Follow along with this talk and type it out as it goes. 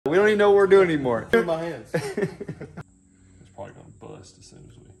We don't even know what we're doing anymore. In my hands. It's probably gonna bust as soon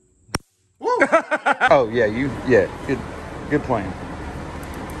as we. Woo! Oh yeah, good plan.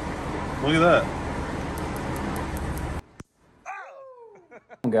 Look at that.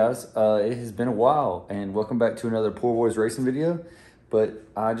 Guys, it has been a while, and welcome back to another Poor Boys Racing video. But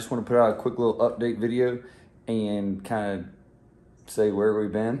I just want to put out a quick little update video and kind of say where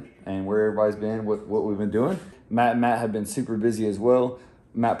we've been and where everybody's been, what we've been doing. Matt and Matt have been super busy as well.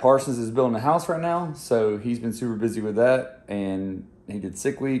 Matt Parsons is building a house right now, so he's been super busy with that, and he did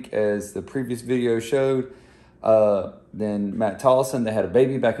sick week as the previous video showed. Then Matt Tollison, they had a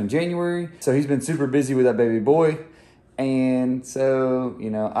baby back in January, so he's been super busy with that baby boy. And so, you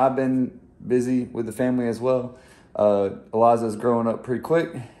know, I've been busy with the family as well. Eliza's growing up pretty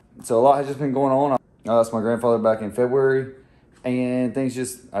quick, so a lot has just been going on. I lost my grandfather back in February, and I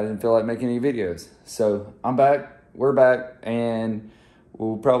didn't feel like making any videos. So I'm back, we're back, and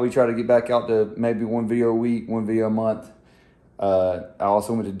we'll probably try to get back out to maybe one video a week, one video a month. I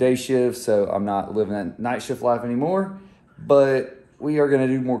also went to day shift, so I'm not living that night shift life anymore. But we are going to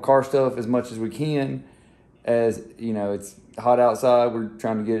do more car stuff as much as we can. As you know, it's hot outside. We're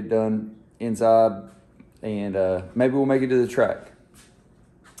trying to get it done inside, and maybe we'll make it to the track.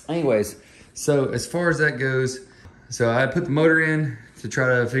 Anyways, so as far as that goes, so I put the motor in to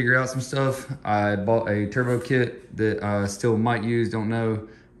try to figure out some stuff. I bought a turbo kit that I still might use, don't know,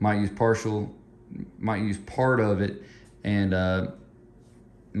 might use part of it, and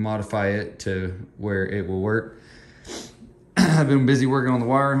modify it to where it will work. I've been busy working on the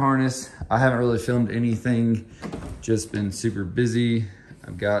wiring harness. I haven't really filmed anything, just been super busy.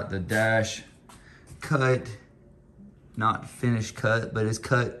 I've got the dash cut, not finished cut, but it's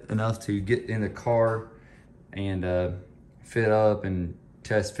cut enough to get in the car and fit up and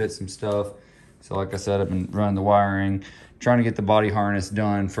test fit some stuff. So like I said, I've been running the wiring, trying to get the body harness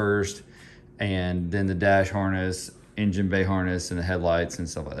done first, and then the dash harness, engine bay harness, and the headlights and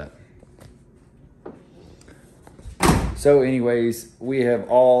stuff like that. So anyways, we have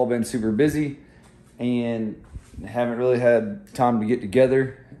all been super busy and haven't really had time to get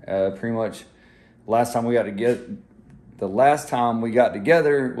together. Pretty much the last time we got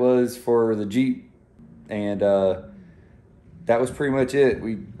together was for the Jeep, and that was pretty much it.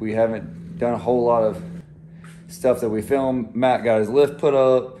 We haven't done a whole lot of stuff that we filmed. Matt got his lift put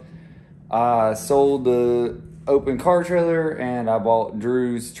up. I sold the open car trailer, and I bought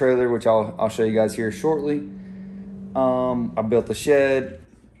Drew's trailer, which I'll show you guys here shortly. I built the shed.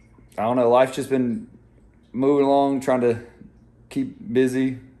 I don't know, life's just been moving along, trying to keep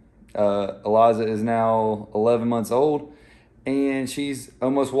busy. Eliza is now 11 months old, and she's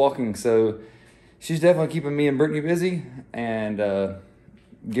almost walking, so she's definitely keeping me and Brittany busy. And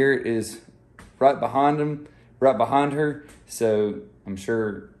Garrett is right behind her, so I'm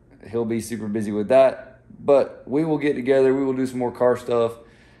sure he'll be super busy with that. But we will get together, we will do some more car stuff.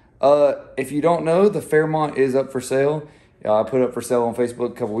 If you don't know, the Fairmont is up for sale. I put it up for sale on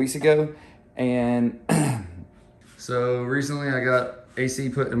Facebook a couple weeks ago. And so recently I got AC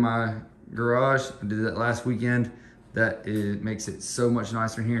put in my garage. I did that last weekend. Makes it so much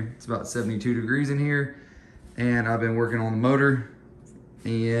nicer in here. It's about 72 degrees in here. And I've been working on the motor.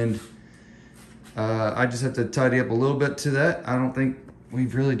 And I just have to tidy up a little bit to that. I don't think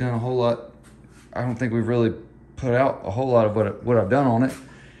we've really done a whole lot. I don't think we've really put out a whole lot of what I've done on it.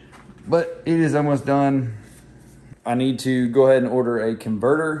 But it is almost done. I need to go ahead and order a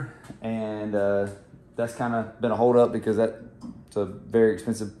converter, and that's kind of been a hold up because that's a very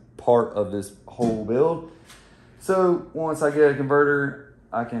expensive part of this whole build. So once I get a converter,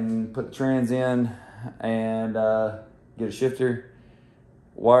 I can put the trans in and get a shifter,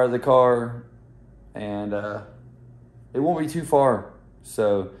 wire the car, and it won't be too far.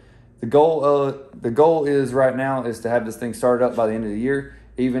 So the goal is right now is to have this thing started up by the end of the year.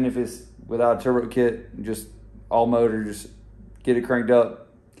 Even if it's without a turbo kit, just all motor, just get it cranked up,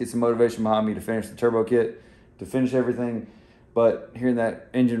 get some motivation behind me to finish the turbo kit, to finish everything. But hearing that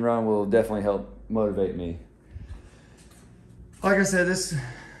engine run will definitely help motivate me. Like I said, this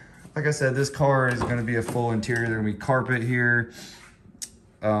car is going to be a full interior. There's going to be carpet here.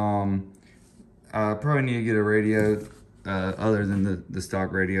 I probably need to get a radio other than the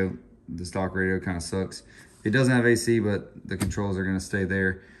stock radio. The stock radio kind of sucks. It doesn't have AC, but the controls are going to stay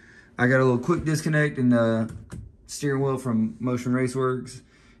there. I got a little quick disconnect in the steering wheel from Motion Raceworks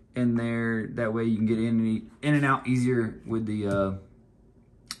in there. That way you can get in and out easier with the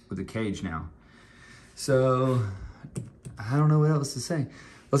cage now. So I don't know what else to say.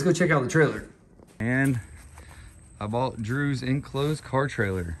 Let's go check out the trailer. And I bought Drew's enclosed car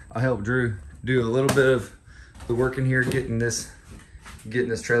trailer. I helped Drew do a little bit of the work in here, getting this getting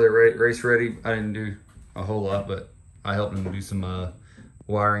this trailer race ready. I didn't do a whole lot, but I helped him do some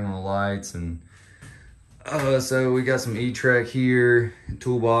wiring on the lights. And so we got some E-Trek here,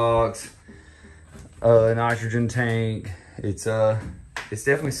 toolbox, nitrogen tank. It's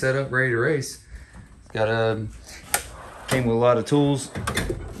definitely set up, ready to race. It's got came with a lot of tools.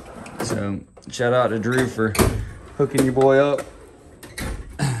 So shout out to Drew for hooking your boy up.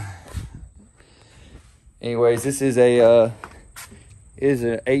 Anyways, this is an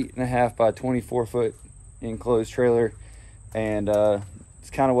 8.5 by 24 foot enclosed trailer, and it's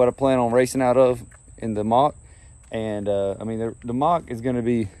kind of what I plan on racing out of in the mock. And I mean, the mock is going to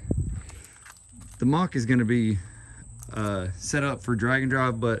be set up for drag and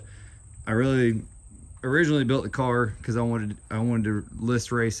drive, but I really originally built the car because I wanted to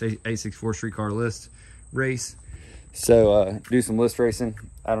list race A64 street car list race. So do some list racing.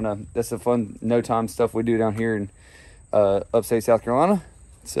 I don't know, that's the fun no time stuff we do down here in upstate South Carolina.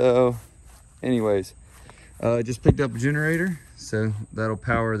 So anyways, just picked up a generator, so that'll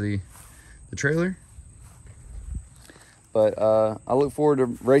power the trailer. But I look forward to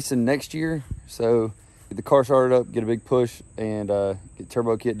racing next year. So get the car started up, get a big push, and get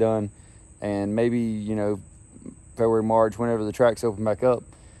turbo kit done. And maybe, you know, February, March, whenever the tracks open back up,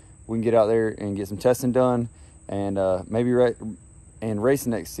 we can get out there and get some testing done, and maybe racing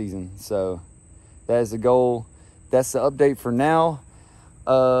next season. So that is the goal. That's the update for now.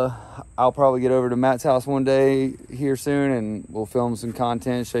 I'll probably get over to Matt's house one day here soon, and we'll film some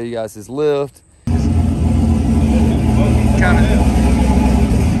content, show you guys his lift.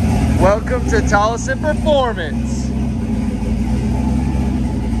 Welcome to Tolleson Performance.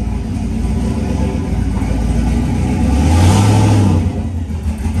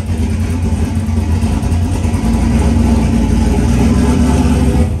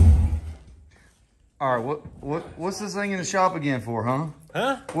 All right, what's this thing in the shop again for, huh?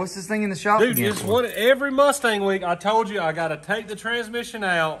 Huh? What's this thing in the shop Dude, again just for? what every Mustang week I told you I gotta take the transmission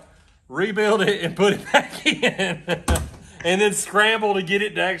out, rebuild it, and put it back in. And then scramble to get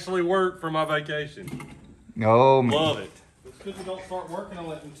it to actually work for my vacation. Oh, man. Love it. It's because we don't start working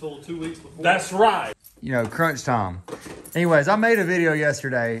on it until 2 weeks before. That's right. You know, crunch time. Anyways, I made a video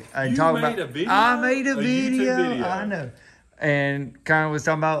yesterday. You made a video? I made a YouTube video. I know. And kind of was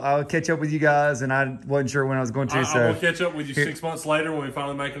talking about I'll catch up with you guys, and I wasn't sure when I was going to. I So will catch up with you 6 months later when we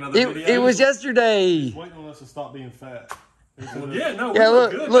finally make another video. it was yesterday. Waiting on us to stop being fat. Yeah, no, Yeah, we look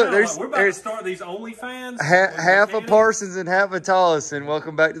look, good look, now. there's- We're about there's- to start these OnlyFans. Half a Mechanic. Parsons and half a Tolleson.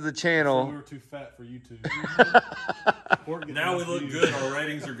 Welcome back to the We channel. were too fat for YouTube. Now we look good. Our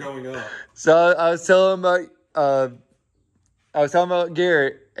ratings are going up. So I was telling about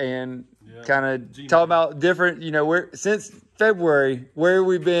Garrett, and kind of talking about different. You know, where since February, where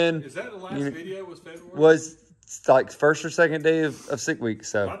we've been. Is that the last video was February? Was like first or second day of sick week.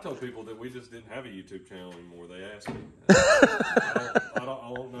 So I told people that we just didn't have a YouTube channel anymore. They asked me. I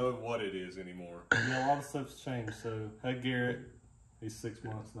don't know what it is anymore. Yeah, a lot of stuff's changed. So, hey, Garrett, he's 6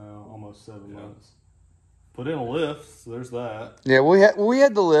 months now, almost 7 months. Put in a lift, so there's that. yeah, we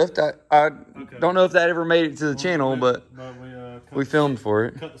had the lift. I don't know if that ever made it to the channel, but we filmed for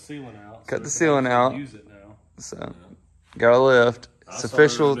it. Cut the ceiling out. Cut the ceiling out. Use it now. So got a lift. It's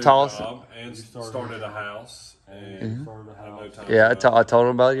official Tolleson. And started a house. And Started a house. no time Yeah, I to go. told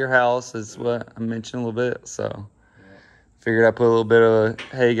him about your house. Is what I mentioned a little bit. So figured I'd put a little bit of a,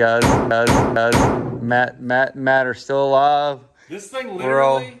 hey guys, Matt are still alive. This thing We're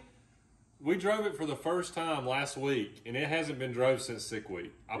all- literally, we drove it for the first time last week, and it hasn't been drove since sick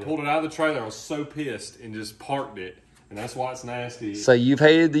week. I pulled it out of the trailer. I was so pissed and just parked it, and that's why it's nasty. So you've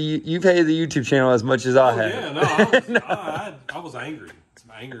hated the YouTube channel as much as I have. Yeah, no, I was angry.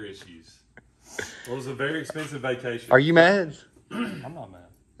 Some anger issues. It was a very expensive vacation. Are you mad? I'm not mad.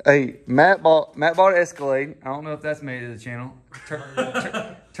 Hey, Matt bought Escalade. I don't know if that's made to the channel.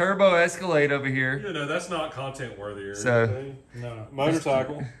 Turbo Escalade over here. You know, that's not content worthy or So- anything. No.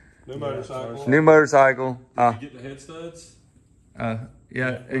 Motorcycle. New motorcycle. New motorcycle. You get the head studs?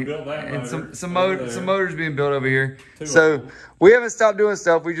 Yeah, We built that and motor some over there. motors being built over here. Two So of them. we haven't stopped doing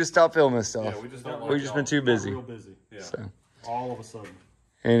stuff. We just stopped filming stuff. Yeah, we just don't We've just been too busy. Real busy. Yeah. So, All of a sudden.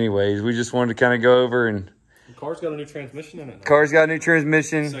 anyways, we just wanted to kind of go over, and The car's got a new transmission in it now. car's got a new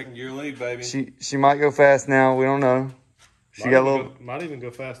transmission. Second gear lead, baby. She might go fast now. We don't know. She got a little. Might even go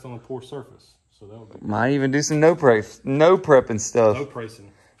fast on a poor surface. So that would be Might even do some no prepping stuff. no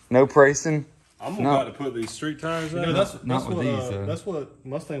pricing. No pricing. I'm No. about to put these street tires You in. know, that's Not with what these, though. that's what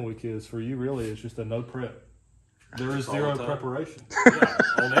Mustang Week is for you. Really, it's just a no prep. There is All zero the time. preparation. Yeah,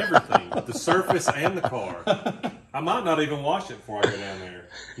 on everything, the surface and the car. I might not even wash it before I go down there.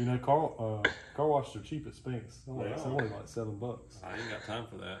 You know, car washes are cheap at Spinks. It's are. only like $7. I ain't got time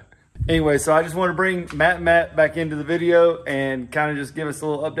for that. Anyway, so I just want to bring Matt and Matt back into the video and kind of just give us a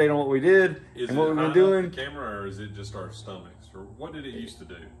little update on what we did and what we've been doing. The camera, or is it just our stomachs, or what did it used to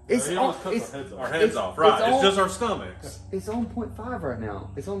do? It's He on, always cuts it's, our heads off. Our heads It's- off, right? it's It's, on- just our stomachs. it's on 0.5 right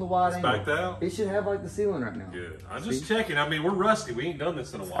now. It's on the wide angle. Backed out. It should have like the ceiling right now. Good. I'm just checking. I mean, we're rusty. We ain't done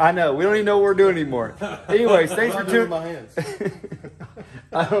this in a while. I know. We don't even know what we're doing anymore. Anyways, thanks for I'm doing tuning. my hands.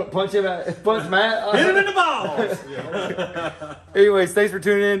 I don't punch him out. Punch Matt. Hit him in the balls. Anyways, thanks for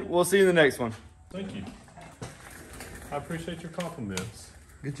tuning in. We'll see you in the next one. Thank you. I appreciate your compliments.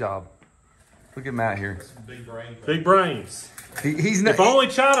 Good job. Look at Matt here. Big brain. Big brains. He's not. If only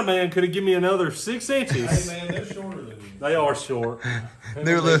Chinaman could have given me another 6 inches. Hey man, they're shorter than you. They are short.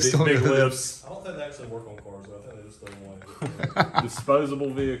 Their lifts These don't big do that. lifts. I don't think they actually work on cars, though. I think they just throw them away. Disposable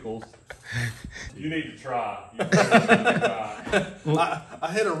vehicles. You need to try. You really need to try.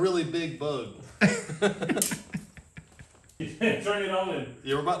 I hit a really big bug. Turn it on and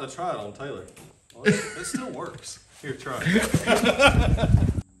Yeah, we're about to try it on Taylor. Well, it still works. Here, try it. it's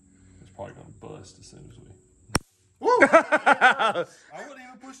probably gonna bust as soon as we. I wasn't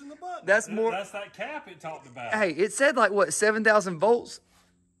even pushing the button. That's more. That's that cap it talked about. Hey, it said like what 7,000 volts.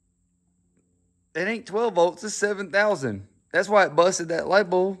 It ain't 12 volts. It's 7,000. That's why it busted that light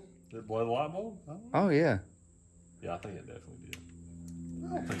bulb. Did it blow the light bulb? I don't know. Oh yeah. Yeah, I think it definitely did. I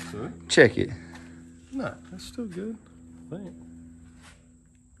don't think so. Check it. No, it's still good. I think.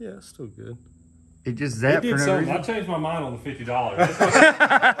 Yeah, it's still good. It just It zapped did for no something. I reason. changed my mind on the $50.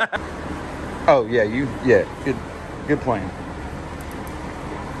 Oh yeah, yeah. Good plan.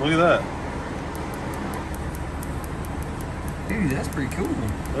 Look at that. Dude, that's pretty cool.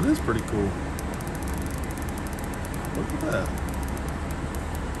 That is pretty cool. Look at that.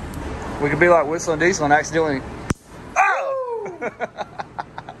 We could be like whistling diesel and accidentally. Oh!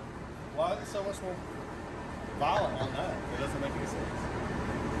 Why is it so much more violent on that? It doesn't make any sense.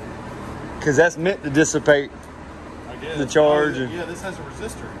 Because that's meant to dissipate. I guess. The charge and- Yeah, this has a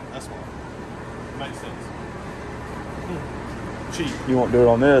resistor. That's why. It makes sense. Cheap. You won't do it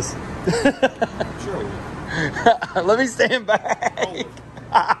on this. Sure we will. Let me stand back.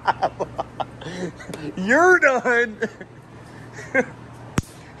 You're done.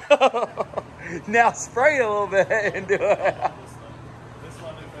 Now spray a little bit and do it. This is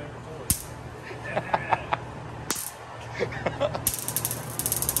my new favorite toy.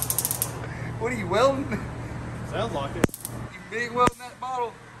 What are you welding? Sounds like it. You big welding that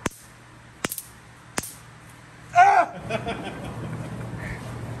bottle. Ah!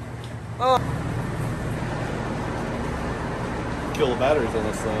 Oh. Kill the batteries on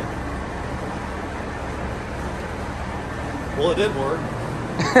this thing. Well, it did work.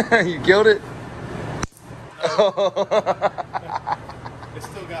 You killed it? It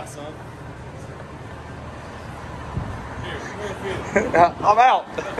still got some. Here, feel it. I'm out.